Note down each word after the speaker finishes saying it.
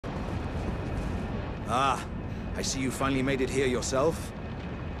Ah, I see you finally made it here yourself.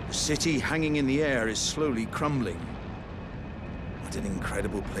 The city hanging in the air is slowly crumbling. What an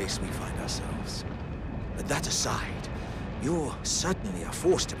incredible place we find ourselves. But that aside, you're certainly a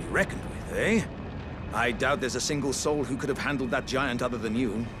force to be reckoned with, eh? I doubt there's a single soul who could have handled that giant other than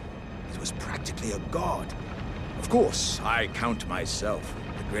you. It was practically a god. Of course, I count myself,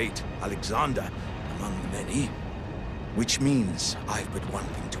 the great Alexander, among the many. Which means I've but one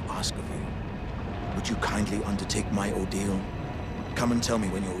thing to ask of you. Would you kindly undertake my ordeal? Come and tell me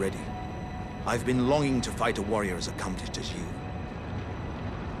when you're ready. I've been longing to fight a warrior as accomplished as you.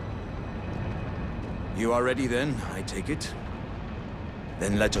 You are ready then, I take it?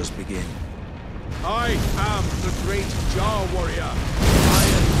 Then let us begin. I am the great Jar Warrior,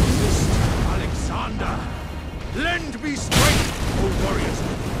 Iron Fist Alexander. Lend me strength, O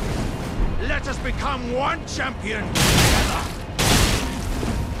warriors. Let us become one champion together.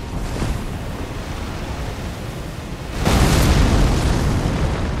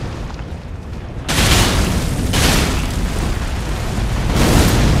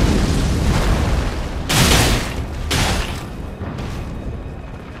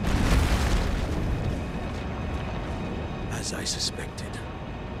 As I suspected,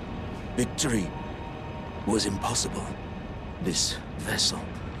 victory was impossible. This vessel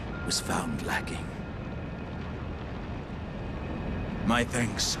was found lacking. My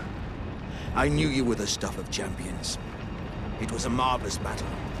thanks. I knew you were the stuff of champions. It was a marvelous battle.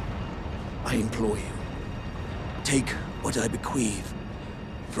 I implore you, take what I bequeath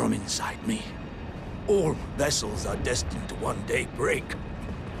from inside me. All vessels are destined to one day break.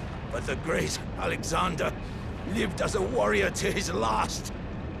 But the great Alexander lived as a warrior to his last.